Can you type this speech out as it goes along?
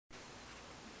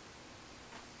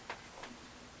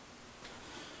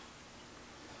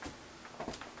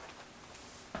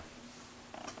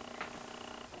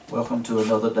Welcome to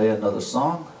another day, another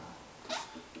song.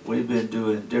 We've been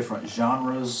doing different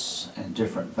genres and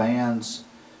different bands,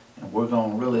 and we're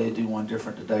going to really do one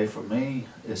different today for me.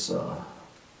 It's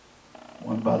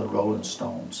one by the Rolling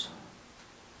Stones.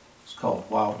 It's called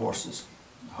Wild Horses.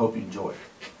 I hope you enjoy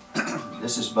it.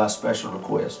 This is by special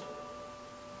request.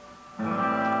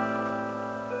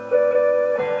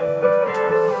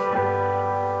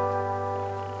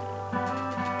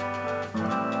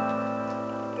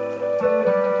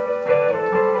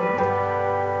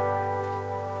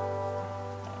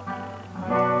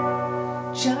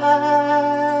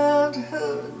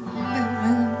 Childhood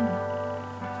living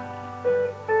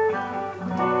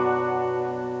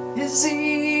is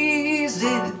easy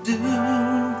to do.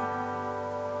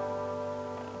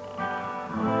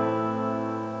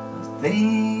 The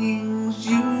things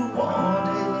you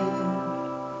wanted,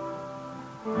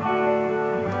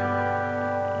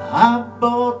 I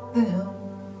bought them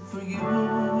for you.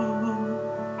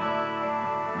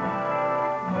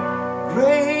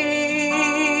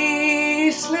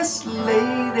 Graceless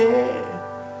lady,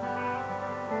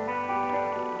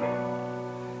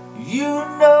 you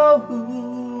know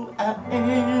who I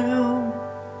am.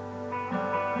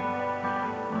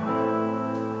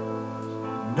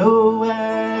 No,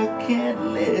 I can't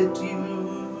let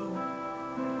you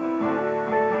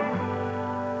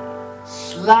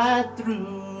slide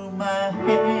through my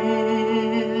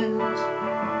hands.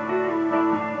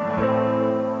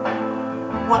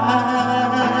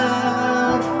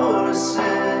 Wild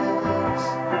horses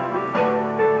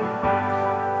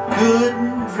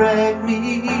couldn't drag me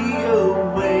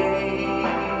away.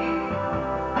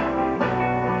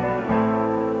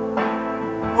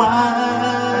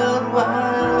 Wild,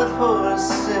 wild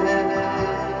horses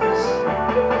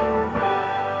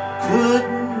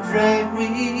couldn't drag me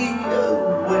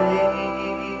away.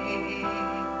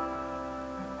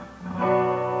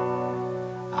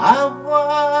 I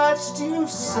watched you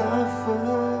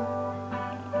suffer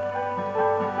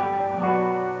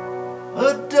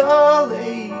a dull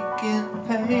ache and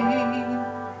pain.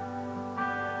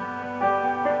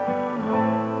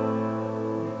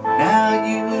 Now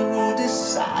you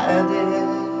decided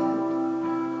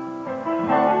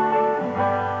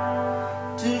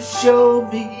to show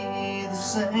me the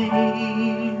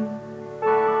same.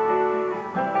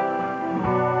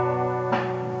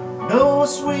 No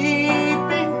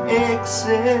sweeping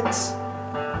exits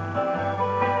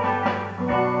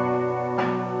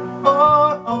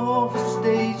or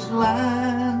off-stage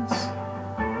lines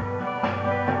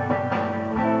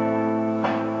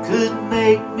could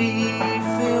make me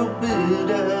feel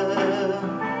bitter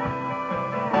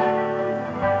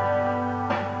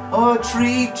or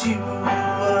treat you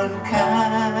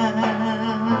unkind.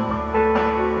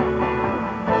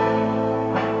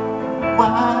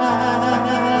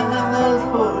 Wild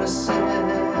horses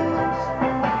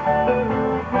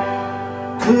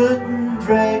couldn't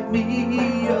drag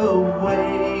me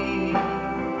away.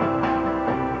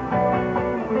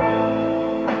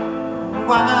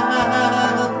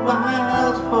 Wild,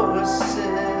 wild horses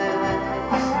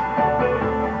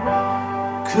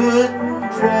couldn't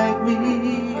drag me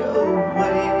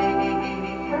away.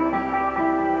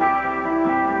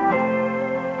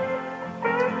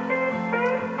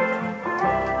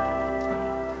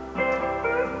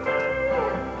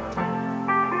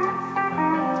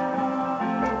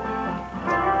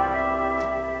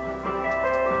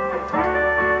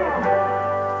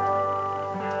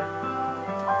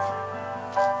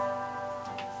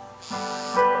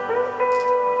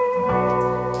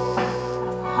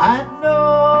 I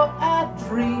know I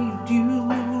dreamed you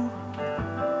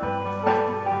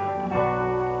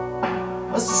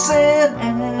a sin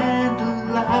and a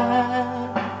lie.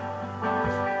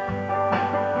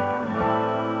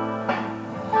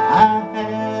 I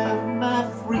have my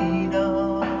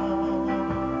freedom,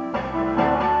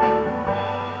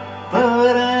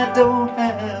 but I don't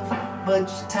have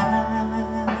much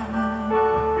time.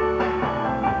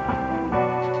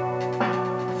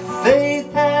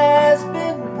 Faith has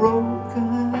been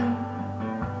broken,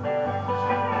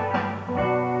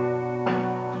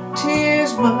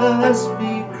 tears must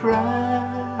be cried.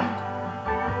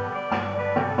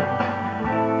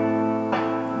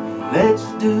 Let's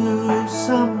do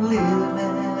some living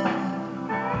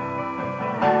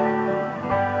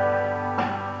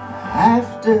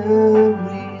after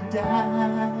we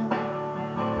die.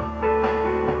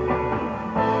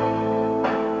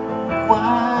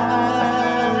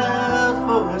 Wild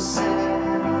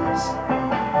horses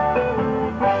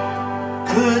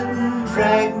couldn't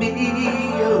drag me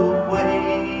away.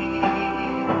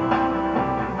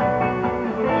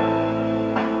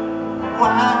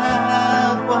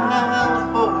 Wild, wild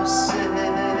horses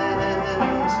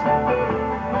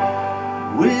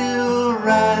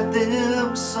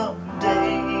them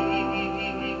someday.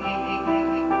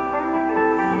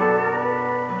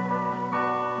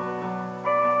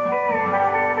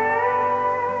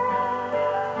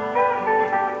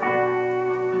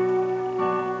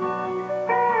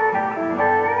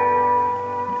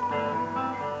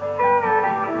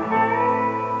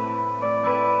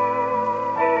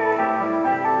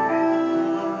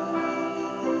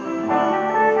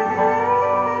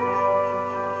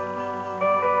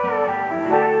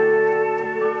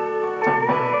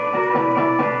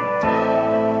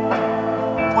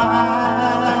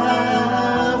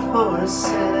 Wild horses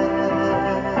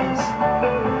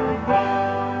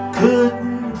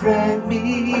couldn't drag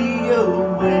me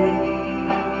away.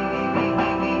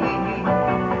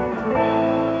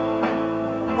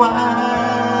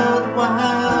 Wild,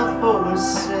 wild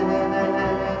horses,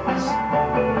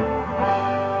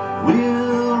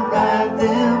 we'll ride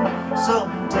them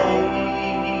someday.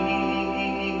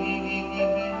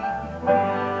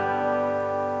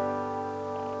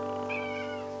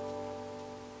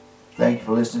 Thank you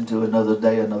for listening to Another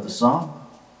Day, Another Song.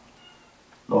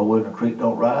 Lord willing, the creek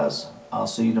don't rise. I'll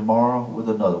see you tomorrow with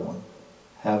another one.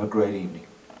 Have a great evening.